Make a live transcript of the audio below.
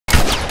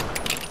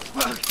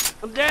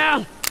I'm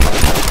down.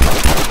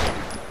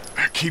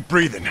 Keep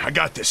breathing. I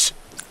got this.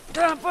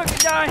 I'm fucking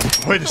dying.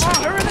 Wait a Come on,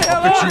 second. hurry the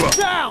hell I'll pick up. you up.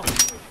 Down.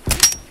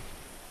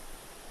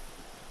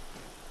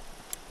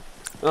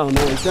 Oh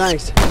man,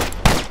 thanks.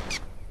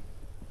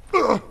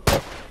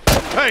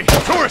 Hey,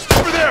 tourist,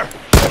 over there!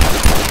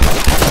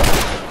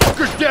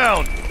 Fucker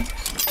down!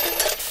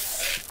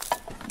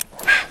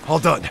 All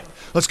done.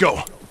 Let's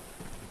go.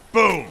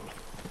 Boom!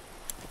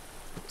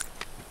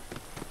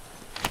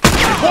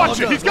 Watch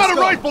it! He's got a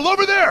rifle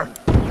over there!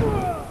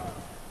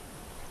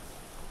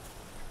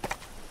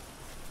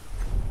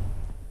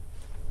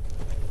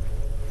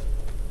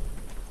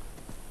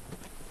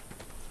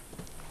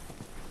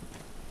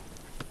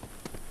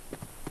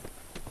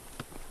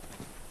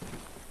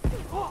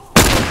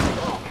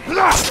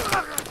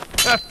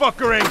 That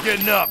fucker ain't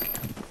getting up!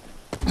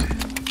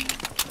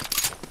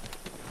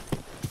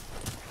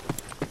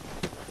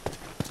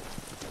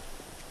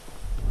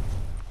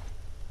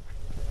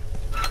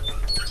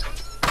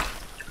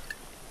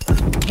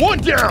 One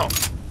down!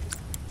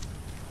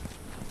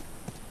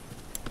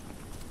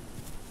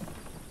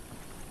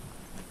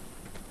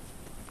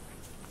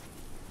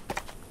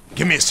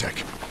 Give me a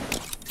sec.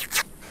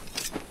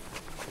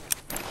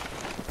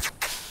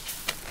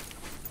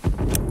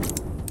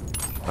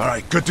 All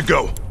right, good to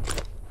go.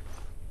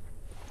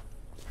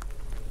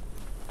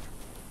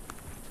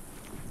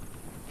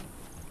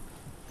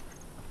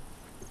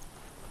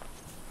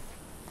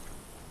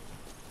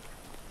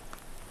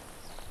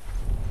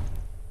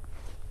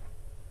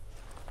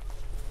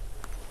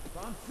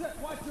 I'm set.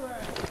 Watch your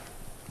ass.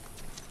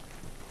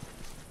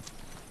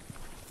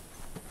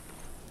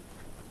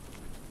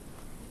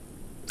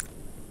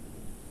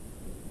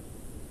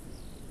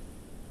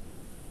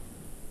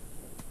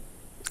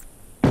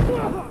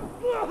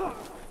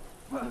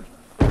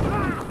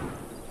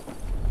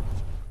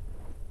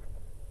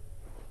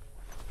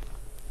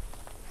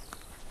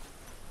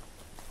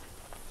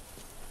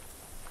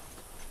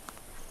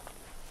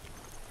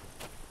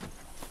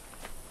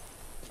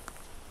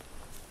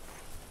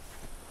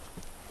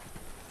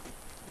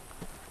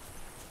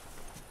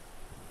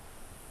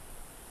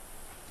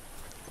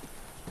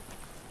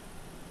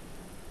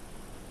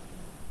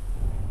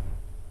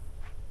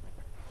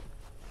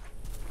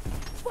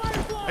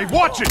 Hey,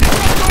 watch it!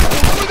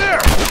 Over there!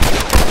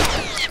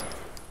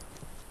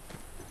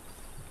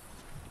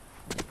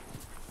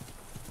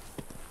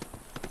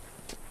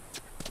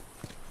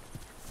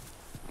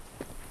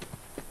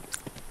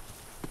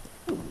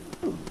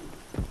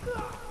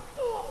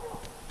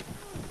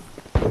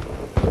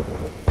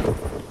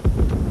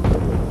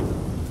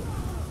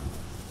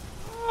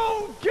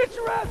 Oh, get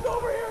your ass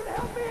over here and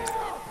help me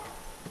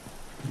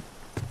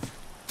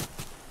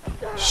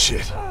out!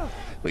 Shit.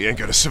 We ain't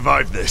gonna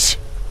survive this.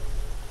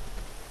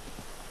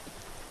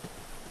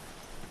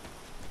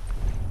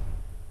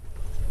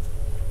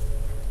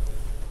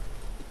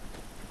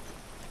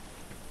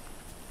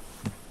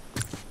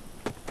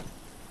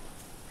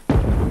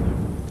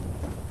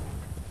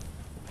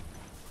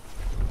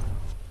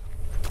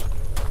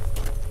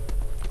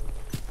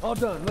 All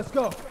done. Let's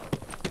go.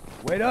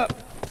 Wait up.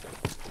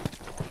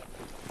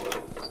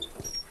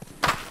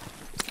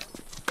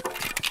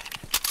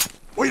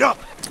 Wait up!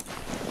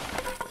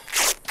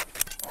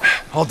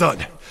 All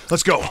done.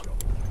 Let's go.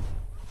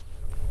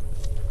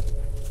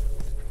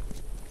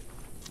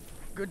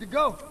 Good to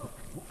go.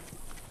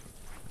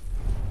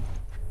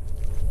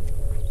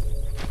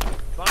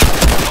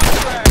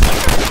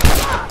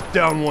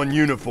 Down one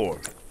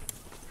uniform.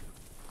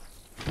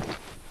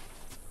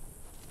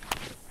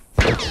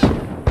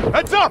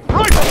 Heads up!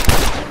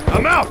 Rifle!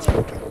 I'm out!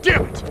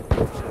 Damn it!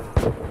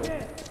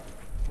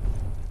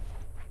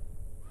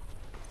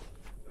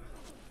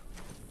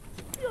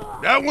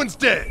 That one's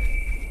dead.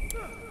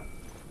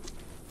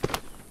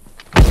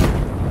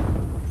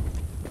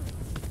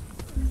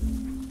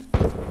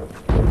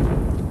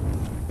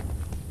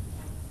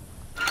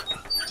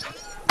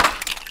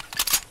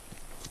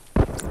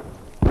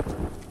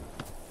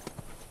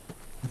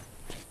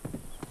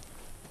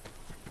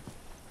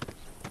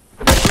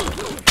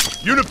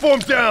 Uniform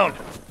down!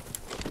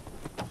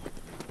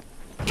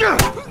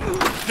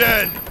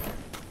 Dead!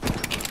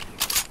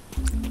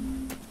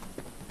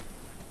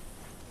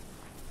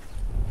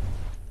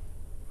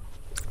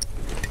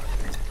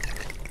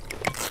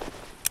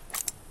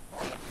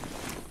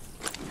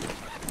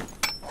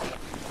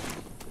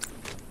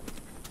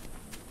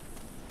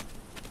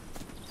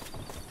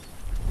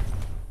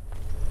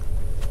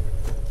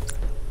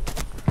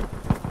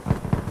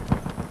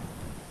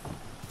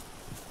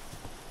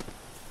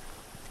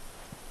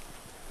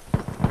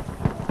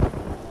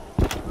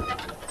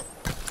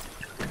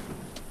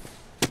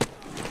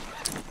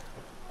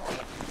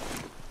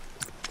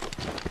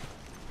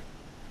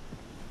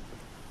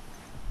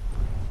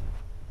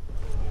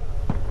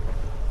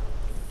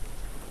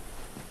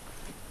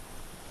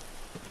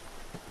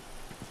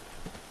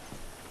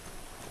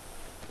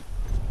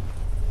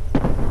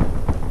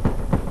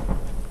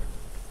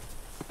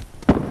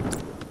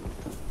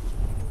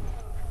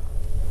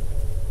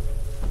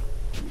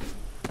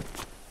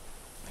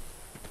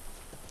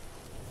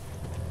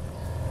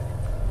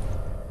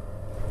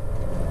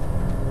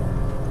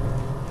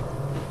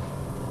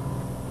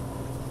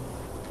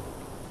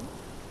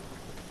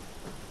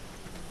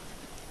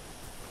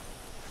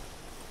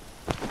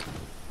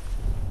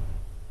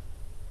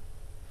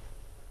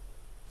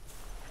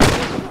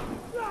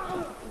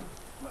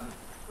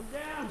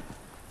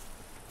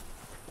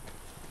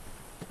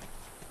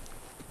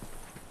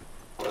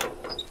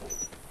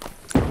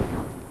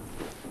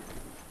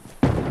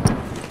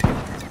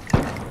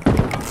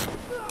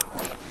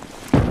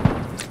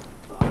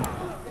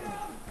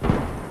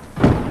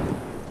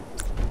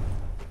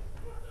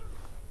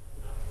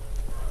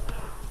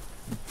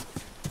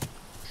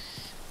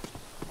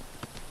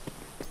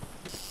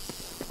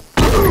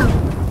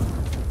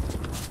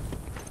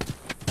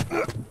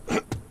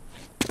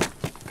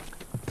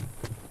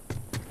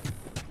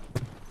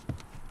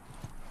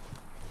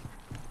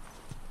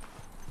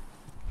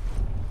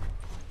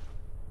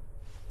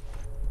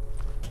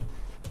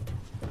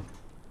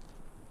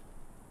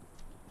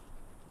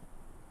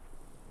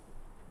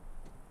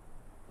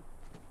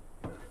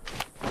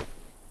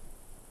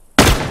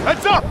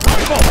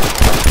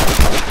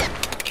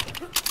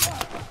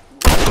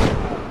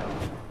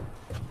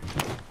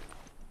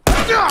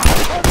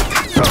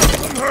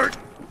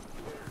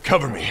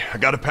 Cover me. I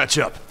gotta patch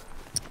up.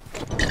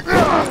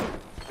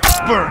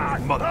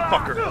 Burn,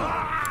 motherfucker!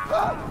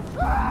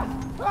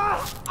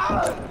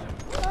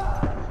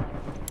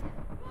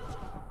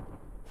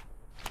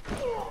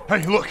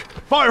 Hey, look!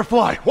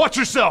 Firefly! Watch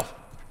yourself!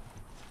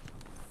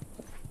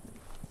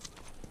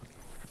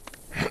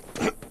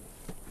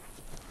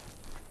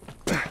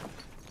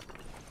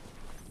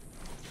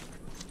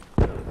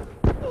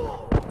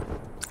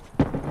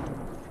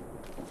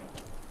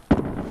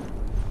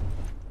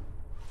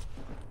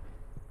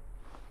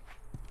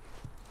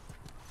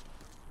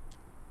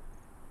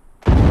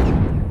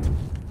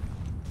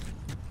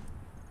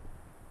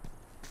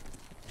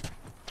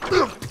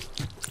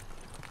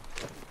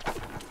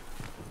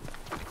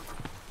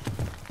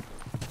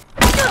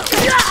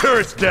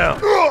 Turret's down!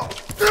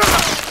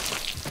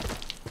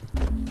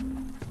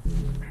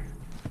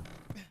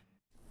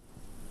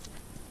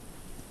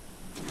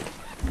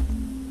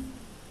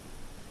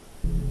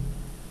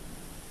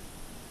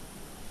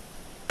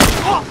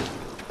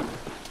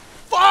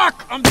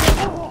 Fuck! I'm...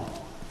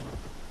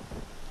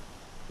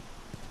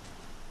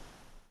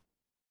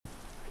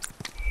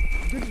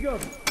 Good to go.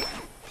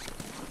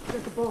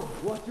 Set the bomb.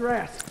 Watch your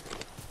ass.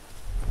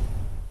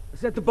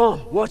 Set the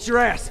bomb. Watch your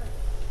ass.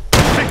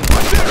 Hey,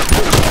 right there!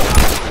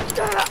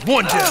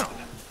 One down!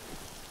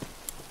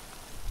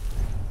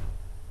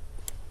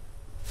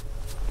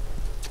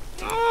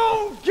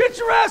 Oh, get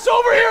your ass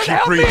over here and Keep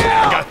help breathing. me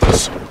I out! got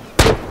this.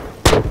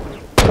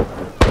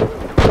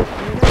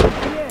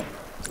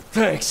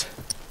 Thanks.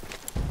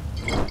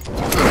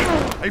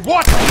 Hey,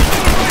 watch!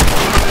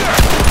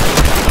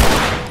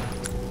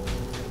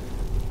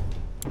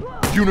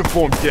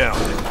 Uniform down.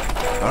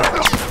 All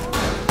right.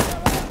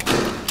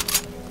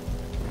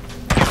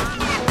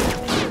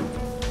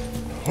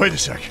 Wait a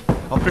sec.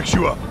 I'll fix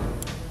you up.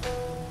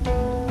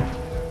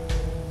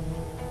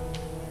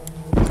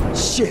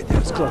 Shit, that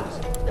was close.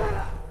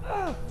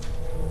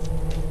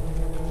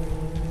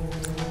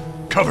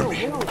 Cover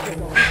me.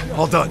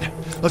 All done.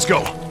 Let's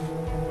go.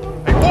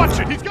 Hey, watch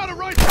it! He's got a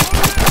rifle over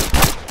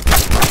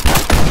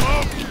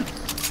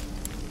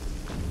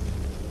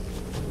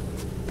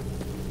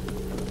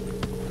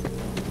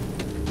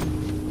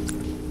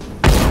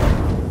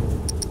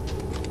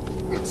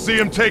there! Let's see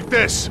him take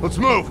this. Let's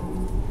move.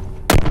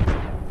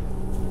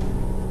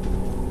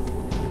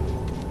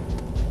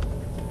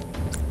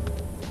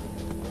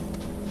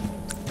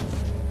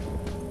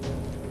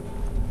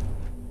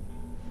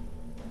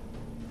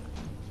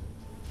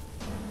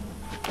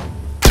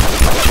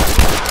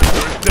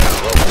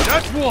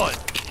 That's one!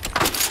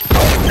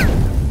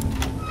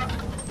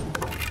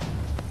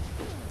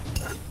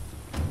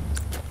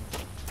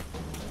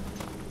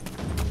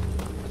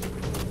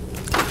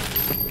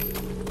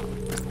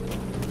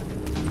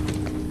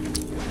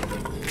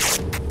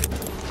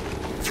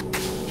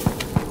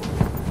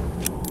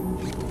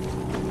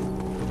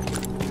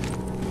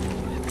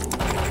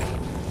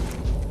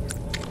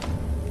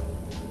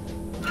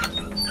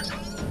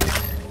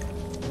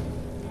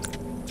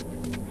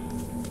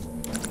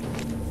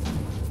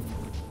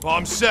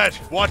 Bomb set.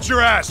 Watch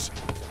your ass.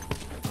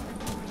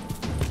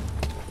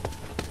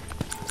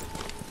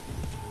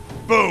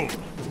 Boom.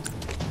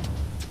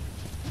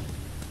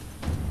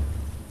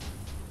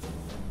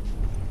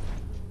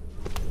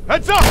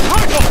 Heads up!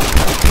 Rifle!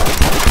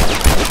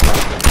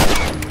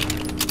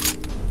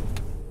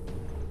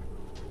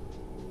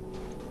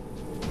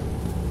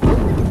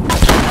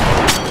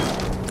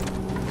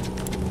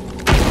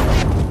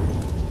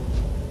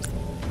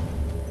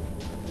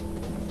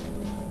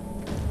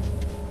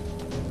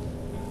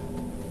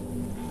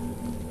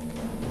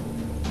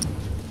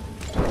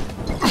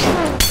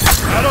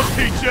 That'll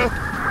teach you!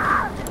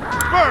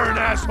 Burn,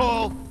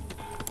 asshole!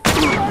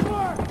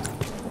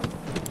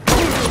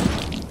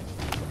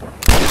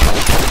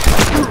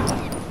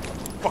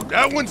 Fuck,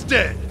 that one's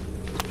dead!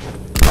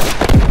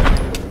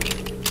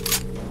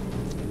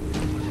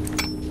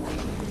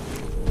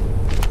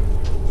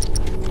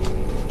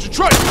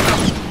 Try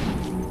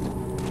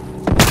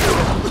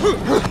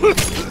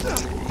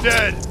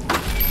dead!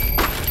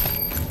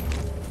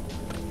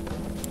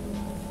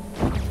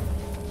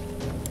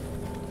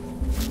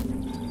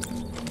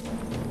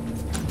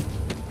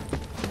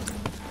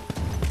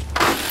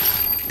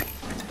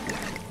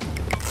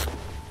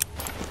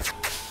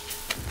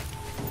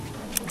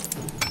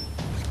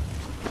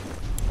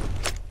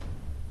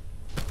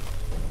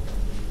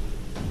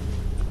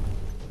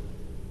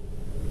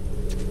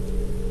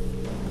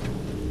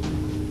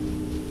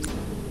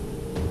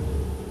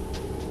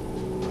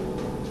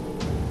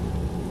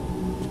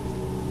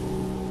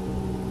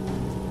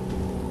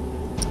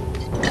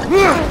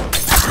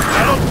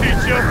 That'll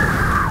teach you!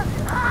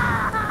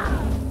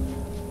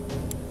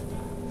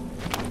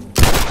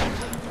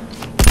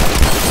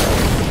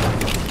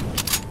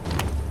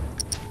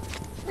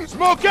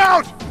 Smoke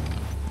out!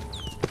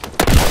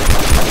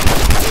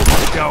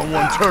 Down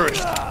one turret.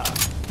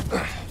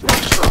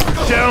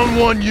 Down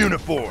one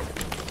uniform.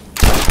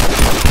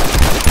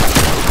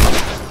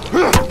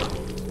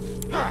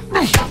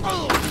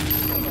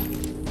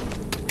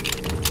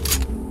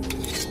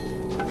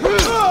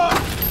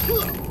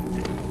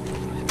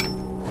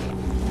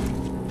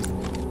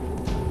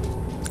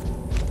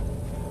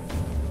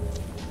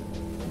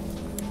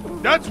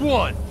 That's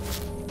one!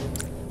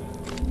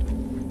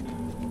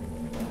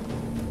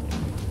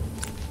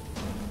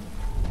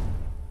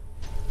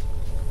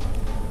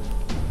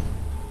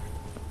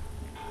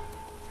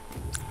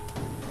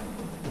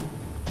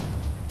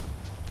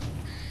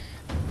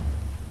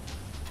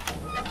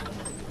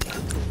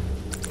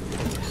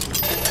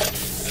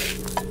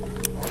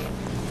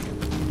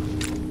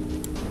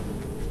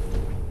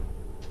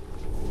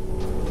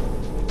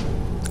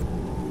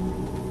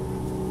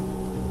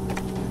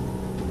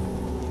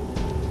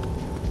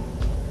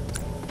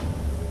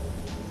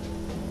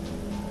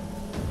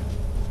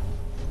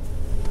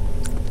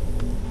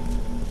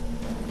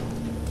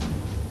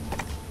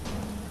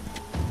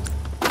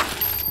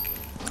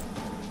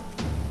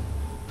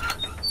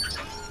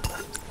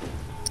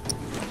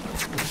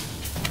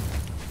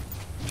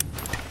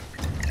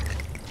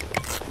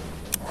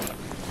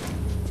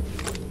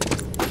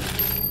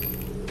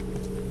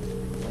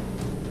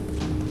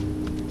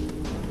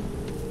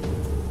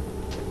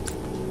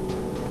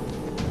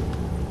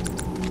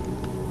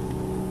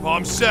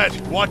 I'm set.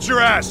 Watch your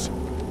ass.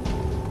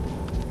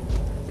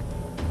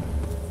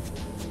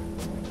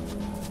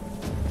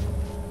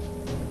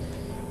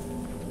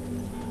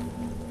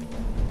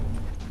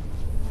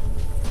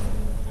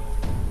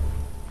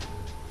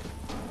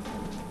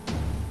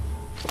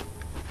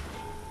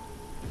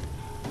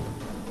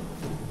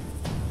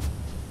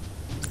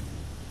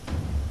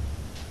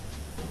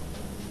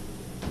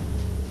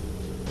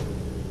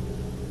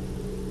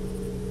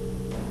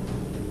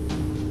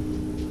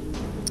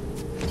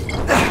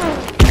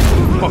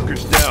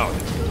 Fucker's down.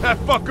 That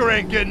fucker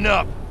ain't getting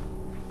up.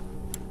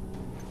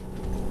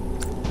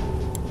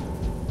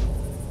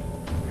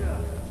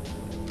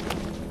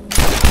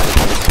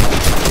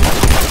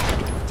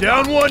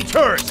 Down one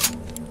turret.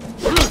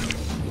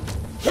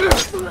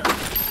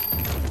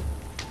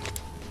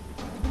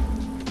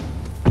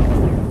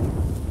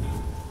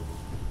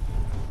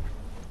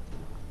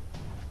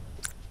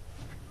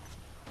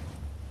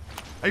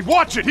 Hey,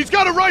 watch it! He's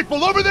got a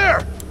rifle over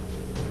there!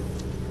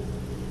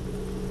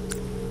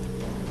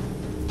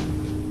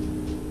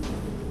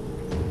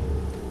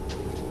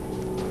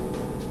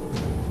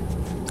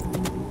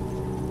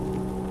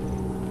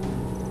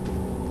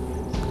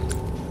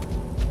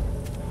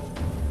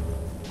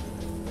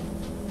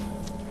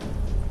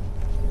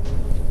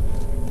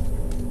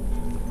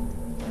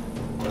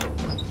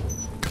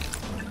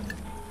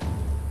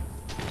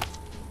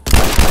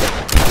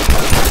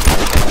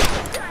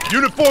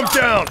 Uniform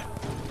down!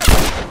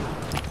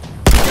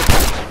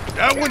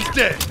 That one's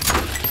dead.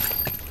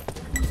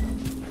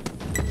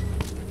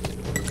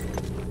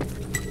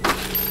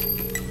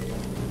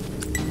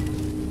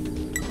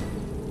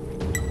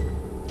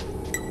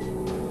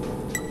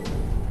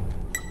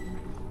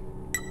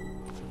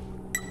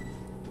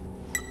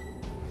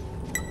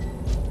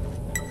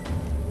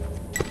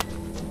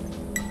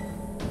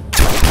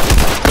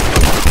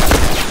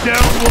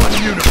 Down one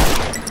unit.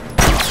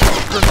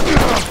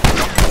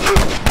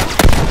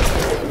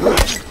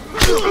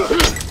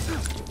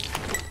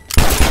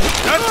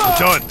 That's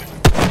done.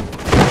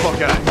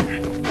 Fuck out of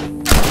here.